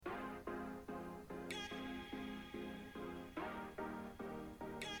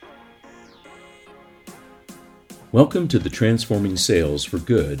Welcome to the Transforming Sales for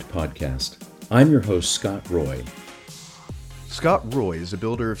Good podcast. I'm your host, Scott Roy. Scott Roy is a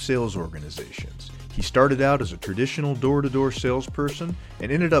builder of sales organizations. He started out as a traditional door-to-door salesperson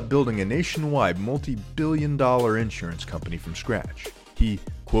and ended up building a nationwide multi-billion-dollar insurance company from scratch. He,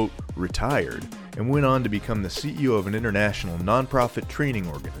 quote, retired and went on to become the CEO of an international nonprofit training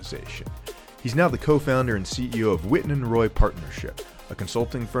organization. He's now the co-founder and CEO of Witten & Roy Partnership, a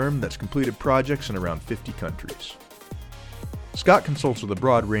consulting firm that's completed projects in around 50 countries. Scott consults with a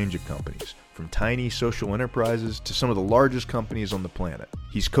broad range of companies, from tiny social enterprises to some of the largest companies on the planet.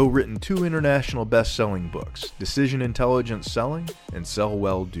 He's co-written 2 international best-selling books, Decision Intelligence Selling and Sell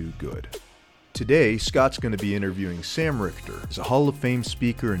Well, Do Good. Today, Scott's going to be interviewing Sam Richter. He's a Hall of Fame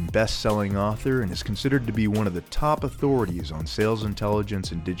speaker and best-selling author and is considered to be one of the top authorities on sales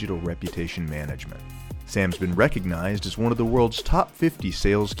intelligence and digital reputation management. Sam's been recognized as one of the world's top 50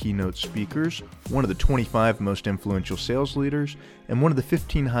 sales keynote speakers, one of the 25 most influential sales leaders, and one of the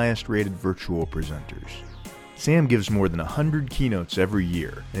 15 highest rated virtual presenters. Sam gives more than 100 keynotes every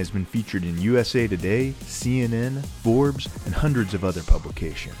year and has been featured in USA Today, CNN, Forbes, and hundreds of other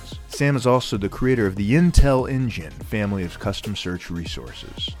publications. Sam is also the creator of the Intel Engine family of custom search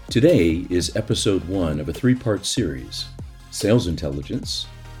resources. Today is episode 1 of a 3-part series, Sales Intelligence,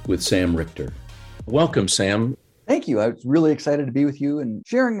 with Sam Richter. Welcome, Sam. Thank you. I was really excited to be with you and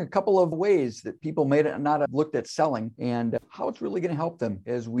sharing a couple of ways that people may not have looked at selling and how it's really going to help them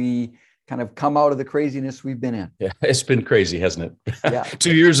as we kind of come out of the craziness we've been in. Yeah, it's been crazy, hasn't it? Yeah.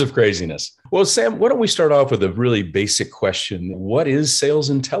 2 years of craziness. Well, Sam, why don't we start off with a really basic question? What is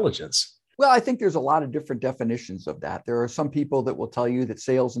sales intelligence? Well, I think there's a lot of different definitions of that. There are some people that will tell you that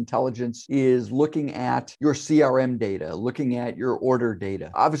sales intelligence is looking at your CRM data, looking at your order data.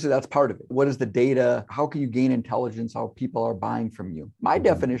 Obviously, that's part of it. What is the data? How can you gain intelligence? How people are buying from you? My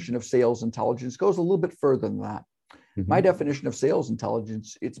definition of sales intelligence goes a little bit further than that. My definition of sales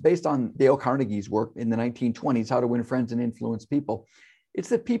intelligence, it's based on Dale Carnegie's work in the 1920s, How to Win Friends and Influence People. It's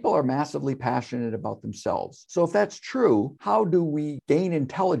that people are massively passionate about themselves. So if that's true, how do we gain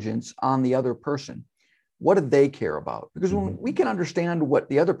intelligence on the other person? What do they care about? Because when we can understand what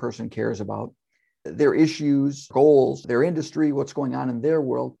the other person cares about, their issues, goals, their industry, what's going on in their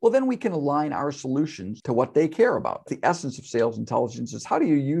world, well, then we can align our solutions to what they care about. The essence of sales intelligence is how do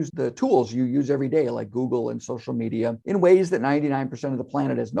you use the tools you use every day, like Google and social media, in ways that 99% of the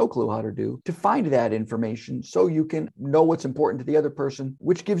planet has no clue how to do, to find that information so you can know what's important to the other person,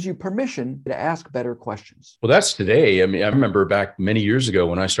 which gives you permission to ask better questions. Well, that's today. I mean, I remember back many years ago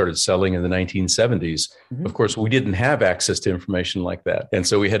when I started selling in the 1970s, of course, we didn't have access to information like that. And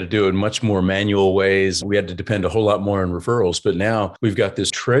so we had to do it in much more manual ways. We had to depend a whole lot more on referrals. But now we've got this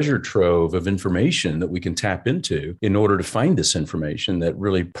treasure trove of information that we can tap into in order to find this information that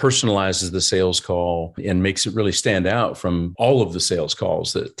really personalizes the sales call and makes it really stand out from all of the sales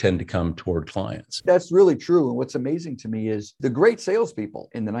calls that tend to come toward clients. That's really true. And what's amazing to me is the great salespeople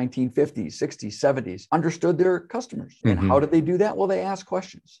in the 1950s, 60s, 70s understood their customers. And how did they do that? Well, they asked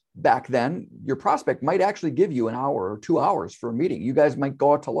questions. Back then, your prospect might actually give you an hour or 2 hours for a meeting. You guys might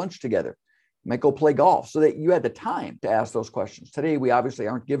go out to lunch together. You might go play golf so that you had the time to ask those questions. Today, we obviously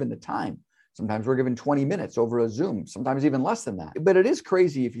aren't given the time. Sometimes we're given 20 minutes over a Zoom, sometimes even less than that. But it is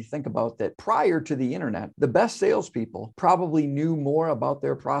crazy if you think about that. Prior to the internet, the best salespeople probably knew more about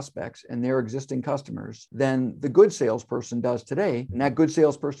their prospects and their existing customers than the good salesperson does today. And that good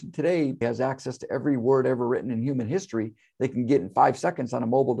salesperson today has access to every word ever written in human history they can get in 5 seconds on a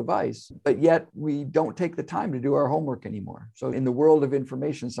mobile device. But yet we don't take the time to do our homework anymore. So in the world of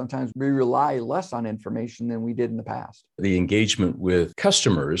information, sometimes we rely less on information than we did in the past. The engagement with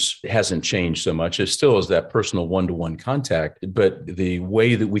customers hasn't changed so much. It still is that personal one-to-one contact, but the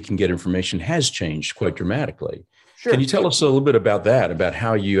way that we can get information has changed quite dramatically. Sure. Can you tell us a little bit about that, about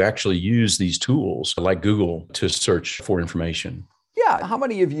how you actually use these tools like Google to search for information? Yeah. How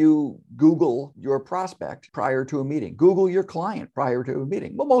many of you Google your prospect prior to a meeting? Google your client prior to a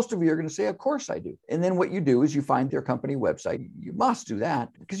meeting? Well, most of you are going to say, of course I do. And then what you do is you find their company website. You must do that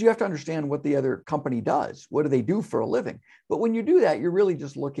because you have to understand what the other company does. What do they do for a living? But when you do that, you're really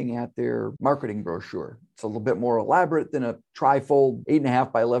just looking at their marketing brochure. It's a little bit more elaborate than a trifold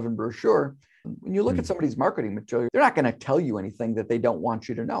 8.5 by 11 brochure. When you look at somebody's marketing material, they're not going to tell you anything that they don't want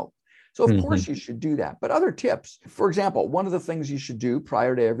you to know. So of course you should do that. But other tips, for example, one of the things you should do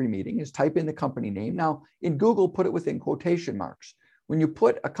prior to every meeting is type in the company name. Now in Google, put it within quotation marks. When you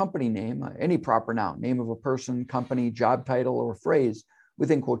put a company name, any proper noun, name of a person, company, job title, or phrase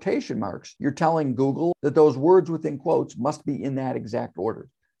within quotation marks, you're telling Google that those words within quotes must be in that exact order.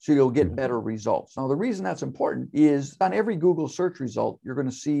 So you'll get better results. Now, the reason that's important is on every Google search result, you're going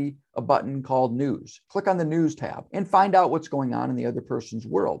to see a button called News. Click on the News tab and find out what's going on in the other person's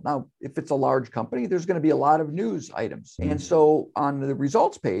world. Now, if it's a large company, there's going to be a lot of news items. And so on the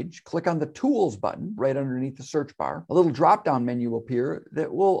results page, click on the Tools button right underneath the search bar. A little drop-down menu will appear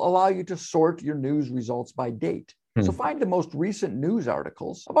that will allow you to sort your news results by date. So find the most recent news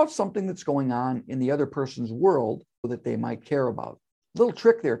articles about something that's going on in the other person's world that they might care about. Little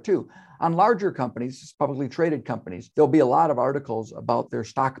trick there too. On larger companies, publicly traded companies, there'll be a lot of articles about their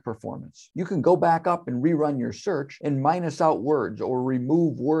stock performance. You can go back up and rerun your search and minus out words or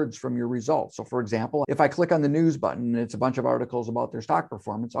remove words from your results. So for example, if I click on the news button and it's a bunch of articles about their stock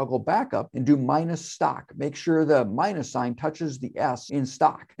performance, I'll go back up and do minus stock. Make sure the minus sign touches the S in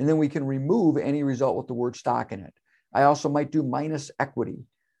stock. And then we can remove any result with the word stock in it. I also might do minus equity.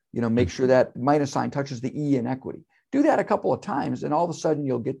 Make sure that minus sign touches the E in equity. Do that a couple of times, and all of a sudden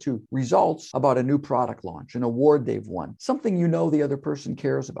you'll get to results about a new product launch, an award they've won, something the other person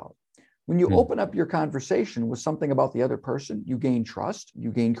cares about. When you open up your conversation with something about the other person, you gain trust,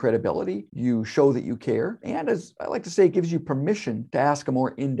 you gain credibility, you show that you care. And as I like to say, it gives you permission to ask a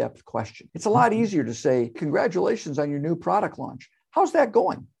more in-depth question. It's a lot easier to say, congratulations on your new product launch. How's that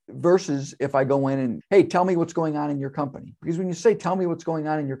going? Versus if I go in and, hey, tell me what's going on in your company. Because when you say, tell me what's going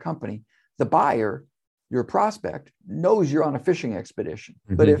on in your company, the buyer, your prospect, knows you're on a fishing expedition.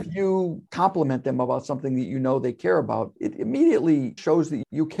 But if you compliment them about something that they care about, it immediately shows that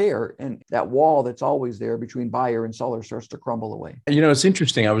you care. And that wall that's always there between buyer and seller starts to crumble away. It's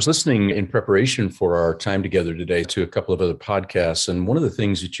interesting. I was listening in preparation for our time together today to a couple of other podcasts. And one of the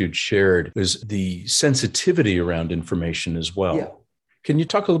things that you'd shared was the sensitivity around information as well. Yeah. Can you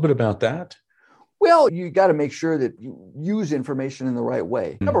talk a little bit about that? Well, you got to make sure that you use information in the right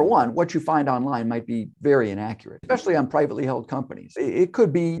way. Number one, what you find online might be very inaccurate, especially on privately held companies. It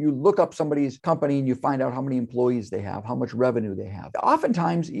could be you look up somebody's company and you find out how many employees they have, how much revenue they have.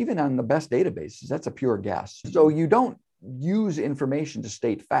 Oftentimes, even on the best databases, that's a pure guess. So you don't use information to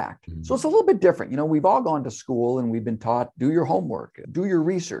state fact. So it's a little bit different. We've all gone to school and we've been taught, do your homework, do your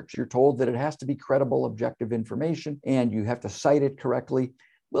research. You're told that it has to be credible, objective information, and you have to cite it correctly.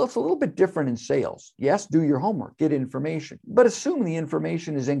 Well, it's a little bit different in sales. Yes, do your homework, get information, but assume the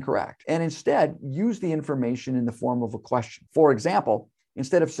information is incorrect. And instead, use the information in the form of a question. For example,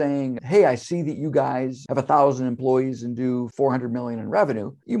 instead of saying, hey, I see that you guys have 1,000 employees and do 400 million in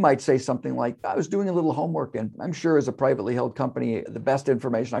revenue, you might say something like, I was doing a little homework and I'm sure as a privately held company, the best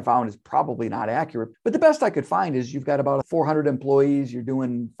information I found is probably not accurate, but the best I could find is you've got about 400 employees, you're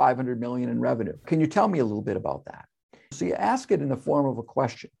doing 500 million in revenue. Can you tell me a little bit about that? So you ask it in the form of a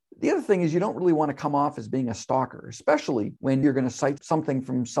question. The other thing is you don't really want to come off as being a stalker, especially when you're going to cite something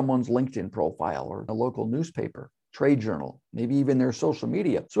from someone's LinkedIn profile or a local newspaper, trade journal, maybe even their social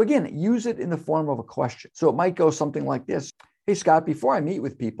media. So again, use it in the form of a question. So it might go something like this. Hey, Scott, before I meet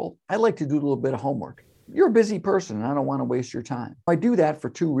with people, I like to do a little bit of homework. You're a busy person and I don't want to waste your time. I do that for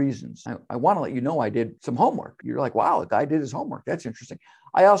two reasons. I want to let you know I did some homework. You're like, wow, the guy did his homework. That's interesting.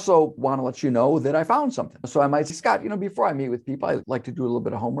 I also want to let you know that I found something. So I might say, Scott, before I meet with people, I like to do a little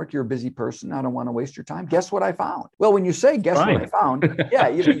bit of homework. You're a busy person. I don't want to waste your time. Guess what I found? Well, when you say, guess what I found,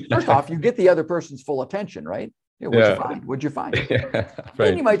 first off, you get the other person's full attention, right? What'd you find? Yeah, right.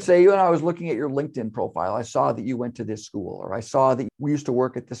 Then you might say, when I was looking at your LinkedIn profile, I saw that you went to this school, or I saw that we used to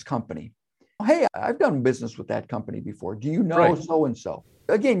work at this company. Hey, I've done business with that company before. Do you know so-and-so?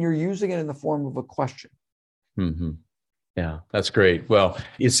 Again, you're using it in the form of a question. Mm-hmm. Yeah, that's great. Well,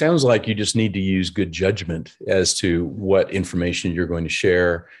 it sounds like you just need to use good judgment as to what information you're going to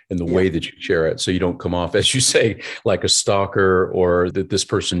share and the way that you share it. So you don't come off, as you say, like a stalker or that this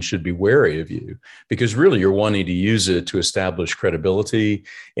person should be wary of you, because really you're wanting to use it to establish credibility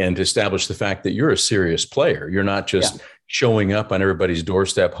and to establish the fact that you're a serious player. You're not just showing up on everybody's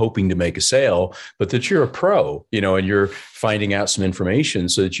doorstep hoping to make a sale, but that you're a pro, and you're finding out some information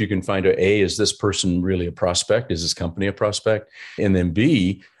so that you can find out, A, is this person really a prospect? Is this company a prospect? And then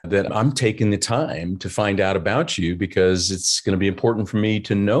B, that I'm taking the time to find out about you because it's going to be important for me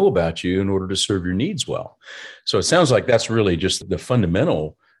to know about you in order to serve your needs well. So it sounds like that's really just the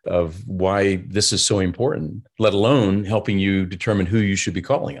fundamental of why this is so important, let alone helping you determine who you should be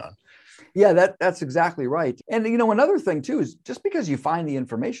calling on. Yeah, that's exactly right. And, another thing too is just because you find the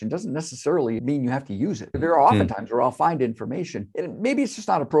information doesn't necessarily mean you have to use it. There are often times where I'll find information and maybe it's just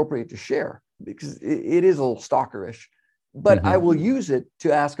not appropriate to share because it is a little stalkerish, but I will use it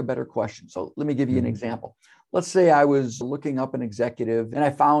to ask a better question. So let me give you an example. Let's say I was looking up an executive and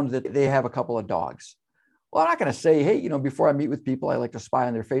I found that they have a couple of dogs. Well, I'm not going to say, hey, before I meet with people, I like to spy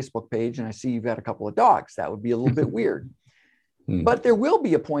on their Facebook page and I see you've got a couple of dogs. That would be a little bit weird. But there will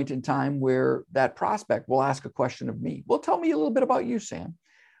be a point in time where that prospect will ask a question of me. Well, tell me a little bit about you, Sam.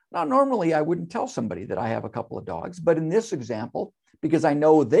 Now, normally I wouldn't tell somebody that I have a couple of dogs, but in this example, because I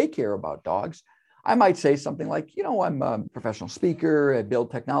know they care about dogs, I might say something like, I'm a professional speaker, I build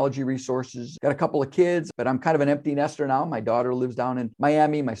technology resources, got a couple of kids, but I'm kind of an empty nester now. My daughter lives down in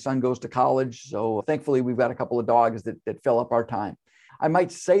Miami. My son goes to college. So thankfully, we've got a couple of dogs that fill up our time. I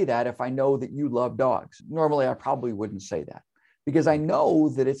might say that if I know that you love dogs. Normally, I probably wouldn't say that because I know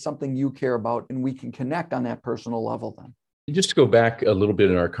that it's something you care about and we can connect on that personal level then. Just to go back a little bit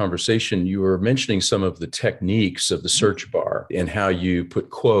in our conversation, you were mentioning some of the techniques of the search bar and how you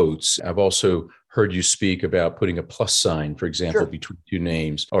put quotes. I've also heard you speak about putting a plus sign, for example, between two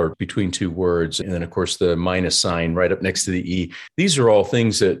names or between two words. And then, of course, the minus sign right up next to the E. These are all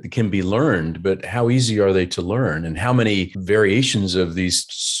things that can be learned, but how easy are they to learn? And how many variations of these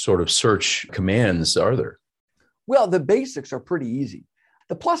sort of search commands are there? Well, the basics are pretty easy.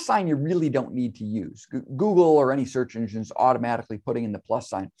 The plus sign you really don't need to use. Google or any search engine's automatically putting in the plus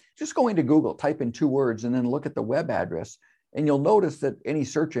sign. Just go into Google, type in 2 words, and then look at the web address. And you'll notice that any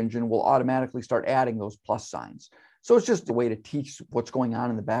search engine will automatically start adding those plus signs. So it's just a way to teach what's going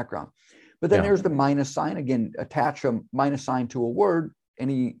on in the background. But then there's the minus sign. Again, attach a minus sign to a word.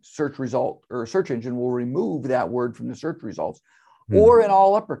 Any search result or search engine will remove that word from the search results. Or in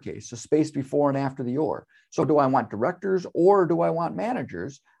all uppercase, a space before and after the or. So do I want directors or do I want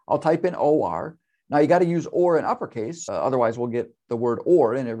managers? I'll type in OR. Now you got to use or in uppercase. Otherwise, we'll get the word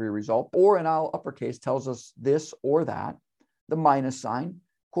or in every result. Or in all uppercase tells us this or that. The minus sign,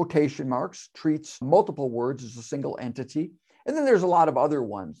 quotation marks, treats multiple words as a single entity. And then there's a lot of other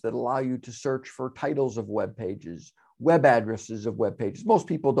ones that allow you to search for titles of web pages, web addresses of web pages. Most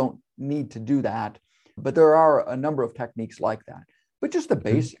people don't need to do that, but there are a number of techniques like that. But just the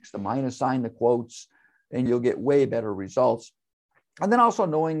basics, the minus sign, the quotes, and you'll get way better results. And then also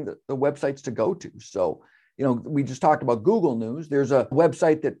knowing the websites to go to. So, we just talked about Google News. There's a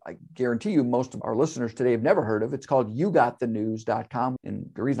website that I guarantee you most of our listeners today have never heard of. It's called yougotthenews.com. And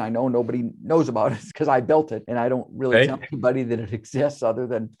the reason I know nobody knows about it is because I built it and I don't really tell anybody that it exists other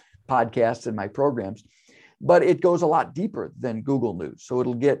than podcasts and my programs. But it goes a lot deeper than Google News. So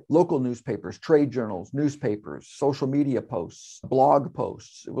it'll get local newspapers, trade journals, newspapers, social media posts, blog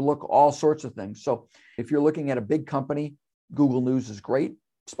posts. It will look all sorts of things. So if you're looking at a big company, Google News is great.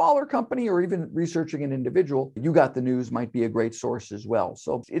 Smaller company or even researching an individual, You Got the News might be a great source as well.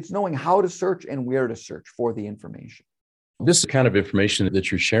 So it's knowing how to search and where to search for the information. This kind of information that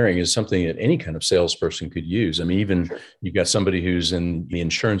you're sharing is something that any kind of salesperson could use. I mean, even you've got somebody who's in the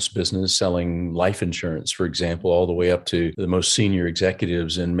insurance business selling life insurance, for example, all the way up to the most senior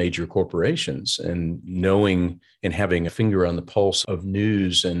executives in major corporations, and knowing and having a finger on the pulse of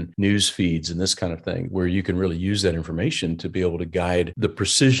news and news feeds and this kind of thing, where you can really use that information to be able to guide the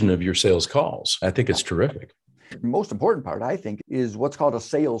precision of your sales calls. I think it's terrific. The most important part, I think, is what's called a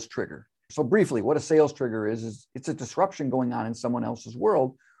sales trigger. So briefly, what a sales trigger is it's a disruption going on in someone else's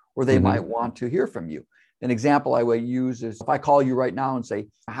world where they might want to hear from you. An example I would use is if I call you right now and say,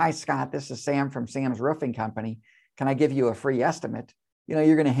 "Hi, Scott, this is Sam from Sam's Roofing Company. Can I give you a free estimate?"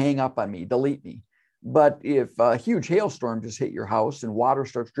 You're going to hang up on me, delete me. But if a huge hailstorm just hit your house and water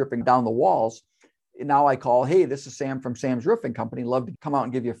starts dripping down the walls, now I call, "Hey, this is Sam from Sam's Roofing Company. Love to come out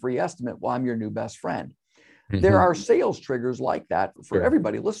and give you a free estimate." Well, I'm your new best friend. There are sales triggers like that for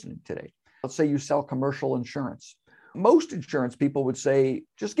everybody listening today. Let's say you sell commercial insurance. Most insurance people would say,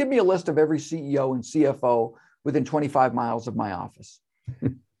 just give me a list of every CEO and CFO within 25 miles of my office.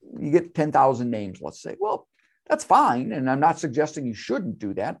 You get 10,000 names, let's say. Well, that's fine. And I'm not suggesting you shouldn't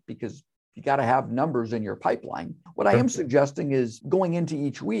do that because you got to have numbers in your pipeline. What I am suggesting is going into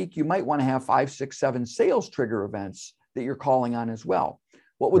each week, you might want to have 5, 6, 7 sales trigger events that you're calling on as well.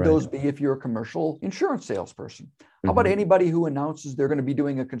 What would those be if you're a commercial insurance salesperson? How about anybody who announces they're going to be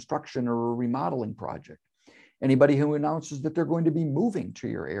doing a construction or a remodeling project? Anybody who announces that they're going to be moving to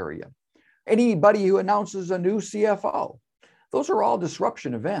your area? Anybody who announces a new CFO? Those are all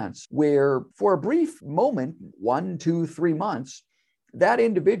disruption events where for a brief moment, 1, 2, 3 months, that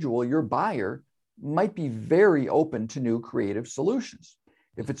individual, your buyer, might be very open to new creative solutions.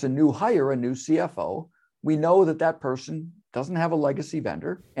 If it's a new hire, a new CFO, we know that that person doesn't have a legacy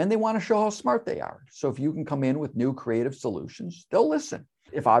vendor and they want to show how smart they are. So if you can come in with new creative solutions, they'll listen.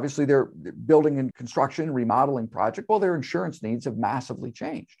 If obviously they're building a construction, remodeling project, well, their insurance needs have massively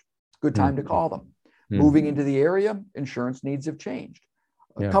changed. Good time to call them. Moving into the area, insurance needs have changed.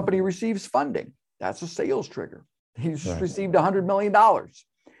 A company receives funding. That's a sales trigger. He's received $100 million.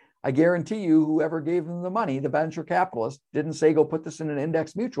 I guarantee you, whoever gave them the money, the venture capitalist, didn't say, go put this in an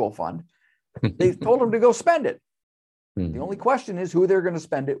index mutual fund. They told him to go spend it. Hmm. The only question is who they're going to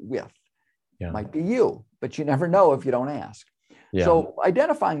spend it with. Yeah. Might be you, but you never know if you don't ask. Yeah. So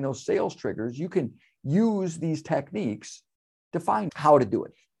identifying those sales triggers, you can use these techniques to find how to do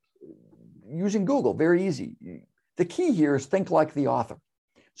it. Using Google, very easy. The key here is think like the author.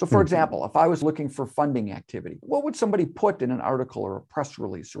 So for example, if I was looking for funding activity, what would somebody put in an article or a press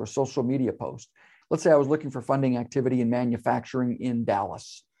release or a social media post? Let's say I was looking for funding activity in manufacturing in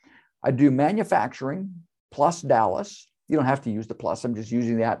Dallas. I'd do manufacturing plus Dallas. You don't have to use the plus. I'm just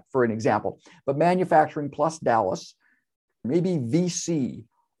using that for an example. But manufacturing plus Dallas, maybe VC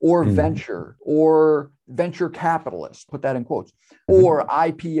or venture or venture capitalist, put that in quotes, or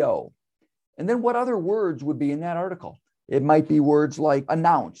IPO. And then what other words would be in that article? It might be words like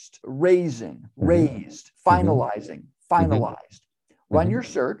announced, raising, raised, finalizing, finalized. Run your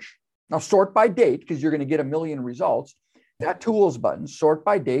search. Now sort by date, because you're going to get a million results. That tools button, sort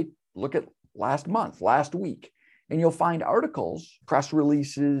by date, look at last month, last week, and you'll find articles, press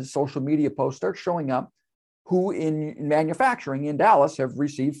releases, social media posts start showing up who in manufacturing in Dallas have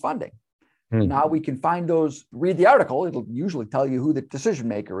received funding. Now we can find those, read the article. It'll usually tell you who the decision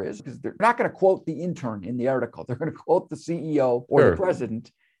maker is, because they're not going to quote the intern in the article. They're going to quote the CEO or the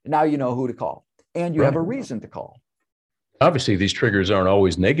president. And now you know who to call, and you have a reason to call. Obviously, these triggers aren't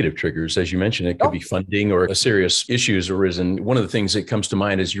always negative triggers. As you mentioned, it could be funding or a serious issues arisen. One of the things that comes to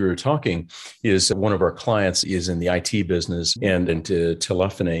mind as you were talking is one of our clients is in the IT business and into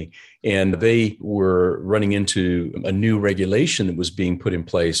telephony. And they were running into a new regulation that was being put in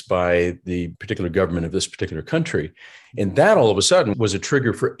place by the particular government of this particular country. And that all of a sudden was a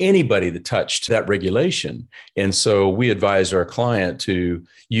trigger for anybody that touched that regulation. And so we advised our client to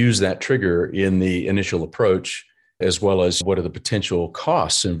use that trigger in the initial approach, as well as what are the potential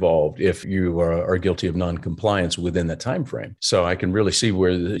costs involved if you are guilty of non-compliance within that time frame. So I can really see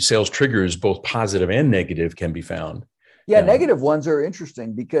where the sales triggers, both positive and negative, can be found. Yeah, negative ones are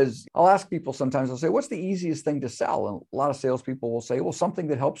interesting because I'll ask people sometimes, I'll say, what's the easiest thing to sell? And a lot of salespeople will say, well, something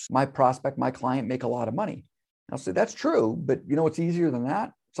that helps my prospect, my client make a lot of money. I'll say, that's true, but you know what's easier than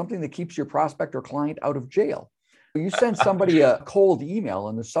that? Something that keeps your prospect or client out of jail. You send somebody a cold email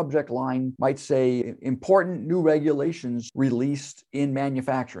and the subject line might say, important new regulations released in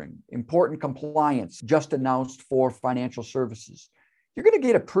manufacturing, important compliance just announced for financial services. You're going to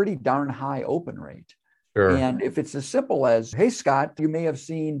get a pretty darn high open rate. Sure. And if it's as simple as, hey, Scott, you may have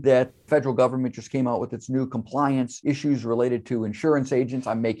seen that federal government just came out with its new compliance issues related to insurance agents.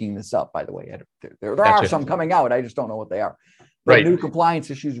 I'm making this up, by the way. There are some coming out. I just don't know what they are. But new compliance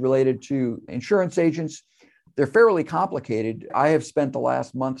issues related to insurance agents. They're fairly complicated. I have spent the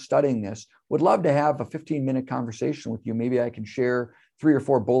last month studying this. Would love to have a 15-minute conversation with you. Maybe I can share 3 or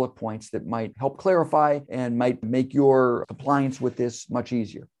 4 bullet points that might help clarify and might make your compliance with this much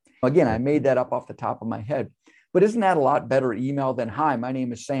easier. Again, I made that up off the top of my head. But isn't that a lot better email than, hi, my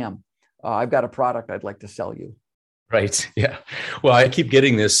name is Sam. I've got a product I'd like to sell you. Right. Yeah. Well, I keep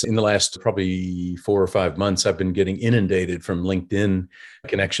getting this in the last probably 4 or 5 months. I've been getting inundated from LinkedIn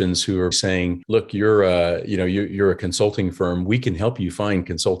connections who are saying, look, you're a consulting firm. We can help you find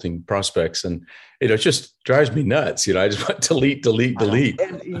consulting prospects. And, it just drives me nuts. I just want delete.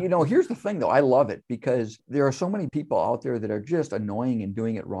 And, here's the thing, though. I love it because there are so many people out there that are just annoying and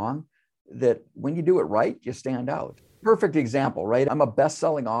doing it wrong that when you do it right, you stand out. Perfect example, right? I'm a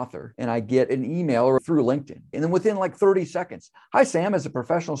best-selling author and I get an email or through LinkedIn. And then within like 30 seconds, hi, Sam, as a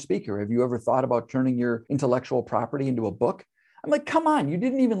professional speaker, have you ever thought about turning your intellectual property into a book? I'm like, come on, you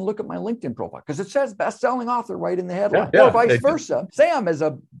didn't even look at my LinkedIn profile because it says best-selling author right in the headline. Or vice versa. Sam, as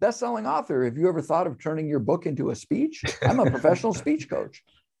a best-selling author, have you ever thought of turning your book into a speech? I'm a professional speech coach.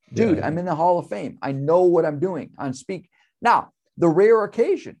 Dude, I'm in the Hall of Fame. I know what I'm doing on Speak. Now, the rare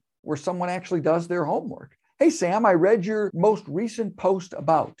occasion where someone actually does their homework. Hey, Sam, I read your most recent post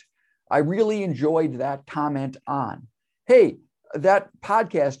about. I really enjoyed that comment on. Hey, that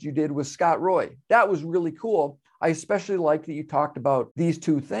podcast you did with Scott Roy, that was really cool. I especially like that you talked about these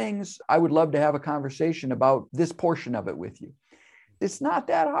 2 things. I would love to have a conversation about this portion of it with you. It's not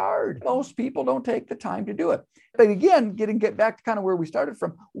that hard. Most people don't take the time to do it. But again, get back to kind of where we started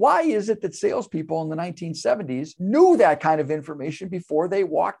from. Why is it that salespeople in the 1970s knew that kind of information before they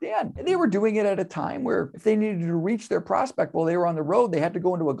walked in? And they were doing it at a time where if they needed to reach their prospect while they were on the road, they had to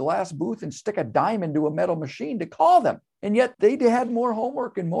go into a glass booth and stick a dime into a metal machine to call them. And yet they had more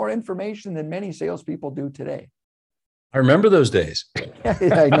homework and more information than many salespeople do today. I remember those days.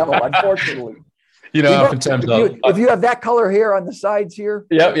 I know, unfortunately. Oftentimes if you have that color hair on the sides here.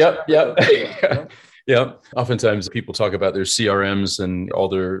 Yep. Yeah. Oftentimes people talk about their CRMs and all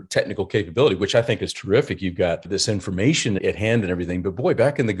their technical capability, which I think is terrific. You've got this information at hand and everything. But boy,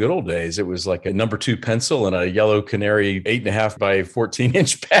 back in the good old days, it was like a number 2 pencil and a yellow canary 8.5 by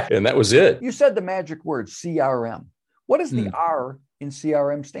 14-inch pad. And that was it. You said the magic word, CRM. What does the R in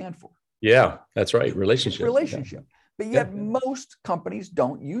CRM stand for? Yeah, that's right. Relationship. Relationship. But yet most companies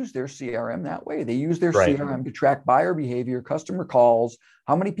don't use their CRM that way. They use their CRM to track buyer behavior, customer calls,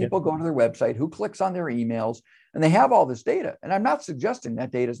 how many people go to their website, who clicks on their emails, and they have all this data. And I'm not suggesting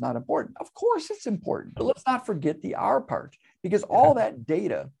that data is not important. Of course it's important, but let's not forget the R part, because all that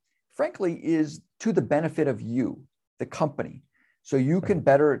data, frankly, is to the benefit of you, the company. So you can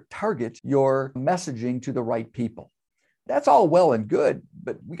better target your messaging to the right people. That's all well and good,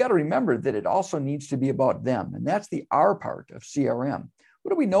 but we got to remember that it also needs to be about them. And that's the R part of CRM. What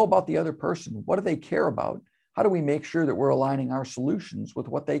do we know about the other person? What do they care about? How do we make sure that we're aligning our solutions with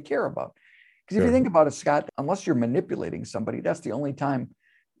what they care about? Because if you think about it, Scott, unless you're manipulating somebody, that's the only time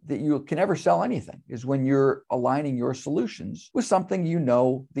that you can ever sell anything, is when you're aligning your solutions with something you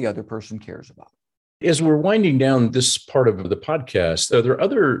know the other person cares about. As we're winding down this part of the podcast, are there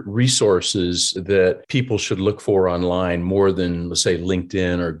other resources that people should look for online more than, let's say,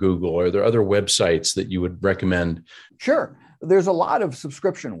 LinkedIn or Google? Are there other websites that you would recommend? Sure. There's a lot of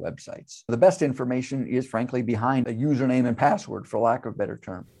subscription websites. The best information is, frankly, behind a username and password, for lack of a better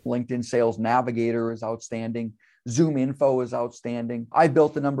term. LinkedIn Sales Navigator is outstanding. ZoomInfo is outstanding. I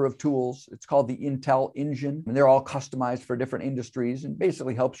built a number of tools. It's called the Intel Engine, and they're all customized for different industries and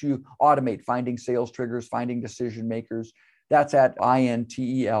basically helps you automate finding sales triggers, finding decision makers. That's at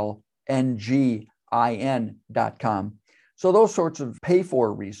intelngin.com. So those sorts of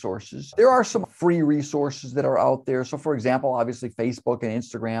pay-for resources. There are some free resources that are out there. So for example, obviously Facebook and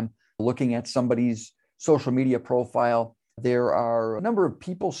Instagram, looking at somebody's social media profile. There are a number of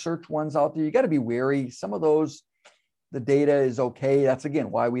people search ones out there. You got to be wary. Some of those, the data is okay. That's,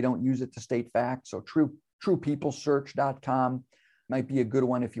 again, why we don't use it to state facts. So truepeoplesearch.com might be a good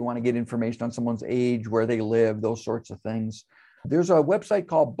one if you want to get information on someone's age, where they live, those sorts of things. There's a website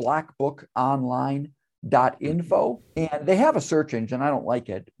called blackbookonline.info, and they have a search engine. I don't like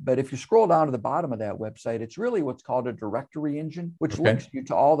it, but if you scroll down to the bottom of that website, it's really what's called a directory engine, which links you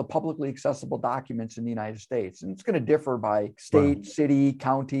to all the publicly accessible documents in the United States. And it's going to differ by state, city,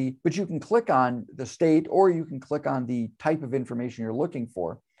 county, but you can click on the state or you can click on the type of information you're looking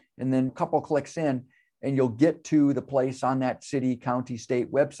for. And then a couple clicks in, and you'll get to the place on that city, county,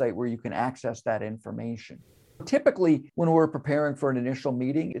 state website where you can access that information. Typically, when we're preparing for an initial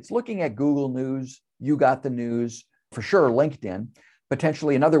meeting, it's looking at Google News, You Got the News, for sure LinkedIn,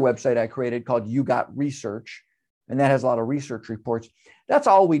 potentially another website I created called You Got Research, and that has a lot of research reports. That's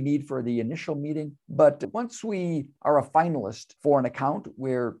all we need for the initial meeting. But once we are a finalist for an account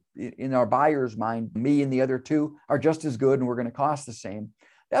where in our buyer's mind, me and the other two are just as good and we're going to cost the same,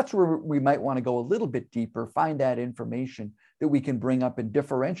 that's where we might want to go a little bit deeper, find that information that we can bring up and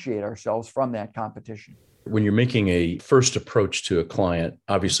differentiate ourselves from that competition. When you're making a first approach to a client,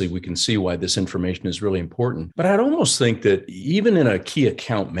 obviously we can see why this information is really important. But I'd almost think that even in a key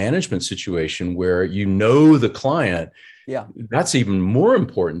account management situation where you know the client, that's even more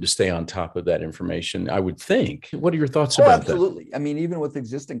important to stay on top of that information, I would think. What are your thoughts about that? Absolutely. I mean, even with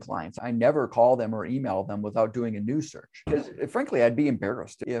existing clients, I never call them or email them without doing a news search. Because frankly, I'd be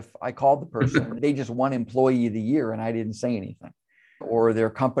embarrassed if I called the person and they just won employee of the year and I didn't say anything. Or their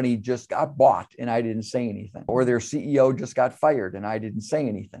company just got bought and I didn't say anything. Or their CEO just got fired and I didn't say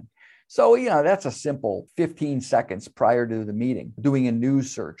anything. So, that's a simple 15 seconds prior to the meeting, doing a news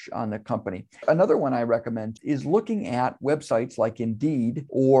search on the company. Another one I recommend is looking at websites like Indeed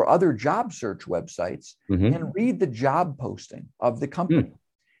or other job search websites and read the job posting of the company.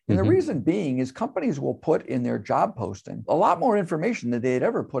 And the reason being is companies will put in their job posting a lot more information than they'd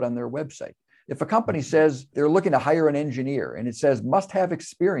ever put on their website. If a company says they're looking to hire an engineer and it says must have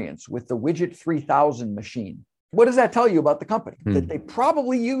experience with the Widget 3000 machine, what does that tell you about the company? That they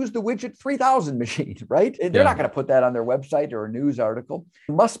probably use the Widget 3000 machine, right? They're not going to put that on their website or a news article.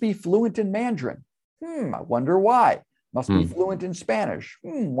 Must be fluent in Mandarin. I wonder why. Must be fluent in Spanish.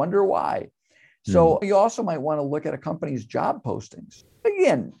 Wonder why. So you also might want to look at a company's job postings.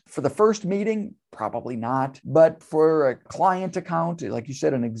 Again, for the first meeting, probably not. But for a client account, like you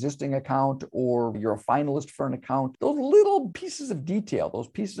said, an existing account, or you're a finalist for an account, those little pieces of detail, those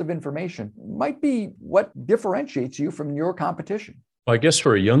pieces of information might be what differentiates you from your competition. Well, I guess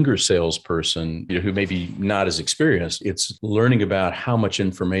for a younger salesperson, who may be not as experienced, it's learning about how much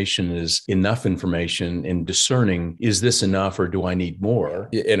information is enough information and discerning, is this enough or do I need more?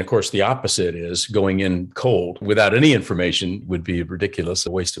 And of course, the opposite is going in cold without any information would be ridiculous,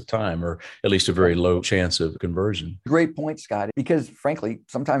 a waste of time, or at least a very low chance of conversion. Great point, Scott, because frankly,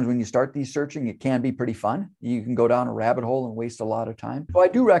 sometimes when you start these searching, it can be pretty fun. You can go down a rabbit hole and waste a lot of time. So I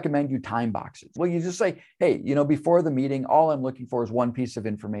do recommend you time boxes. Well, you just say, hey, before the meeting, all I'm looking for is one piece of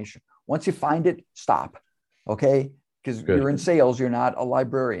information. Once you find it, stop. Okay. Because you're in sales, you're not a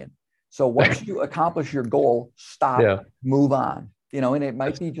librarian. So once you accomplish your goal, stop, move on. And it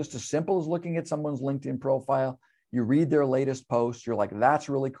might be just as simple as looking at someone's LinkedIn profile. You read their latest post. You're like, that's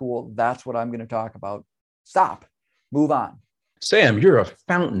really cool. That's what I'm going to talk about. Stop, move on. Sam, you're a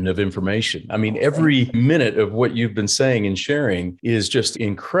fountain of information. I mean, every minute of what you've been saying and sharing is just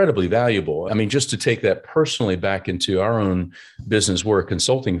incredibly valuable. I mean, just to take that personally back into our own business, we're a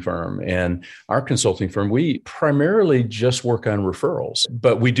consulting firm, and our consulting firm, we primarily just work on referrals,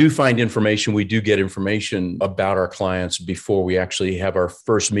 but we do find information. We do get information about our clients before we actually have our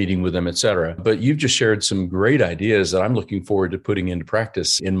first meeting with them, et cetera. But you've just shared some great ideas that I'm looking forward to putting into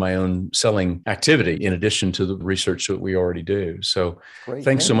practice in my own selling activity, in addition to the research that we already do. So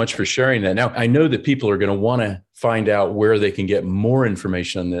thanks so much for sharing that. Now, I know that people are going to want to find out where they can get more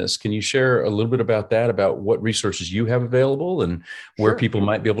information on this. Can you share a little bit about that, about what resources you have available and where people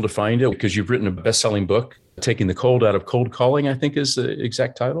might be able to find it? Because you've written a best-selling book, Taking the Cold Out of Cold Calling, I think is the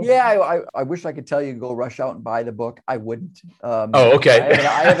exact title. Yeah, I wish I could tell you go rush out and buy the book. I wouldn't. Okay.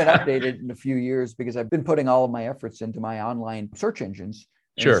 I haven't updated in a few years because I've been putting all of my efforts into my online search engines.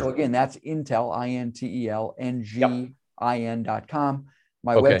 And so again, that's Intel, INTELNG. IN.com.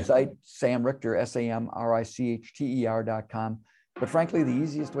 My website, Sam Richter, SAMRICHTER.com. But frankly, the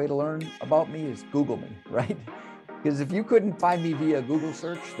easiest way to learn about me is Google me, right? Because if you couldn't find me via Google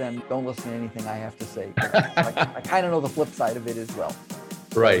search, then don't listen to anything I have to say. I kind of know the flip side of it as well.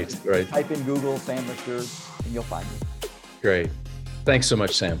 Right. Type in Google, Sam Richter, and you'll find me. Great. Thanks so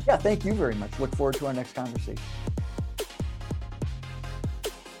much, Sam. Yeah, thank you very much. Look forward to our next conversation.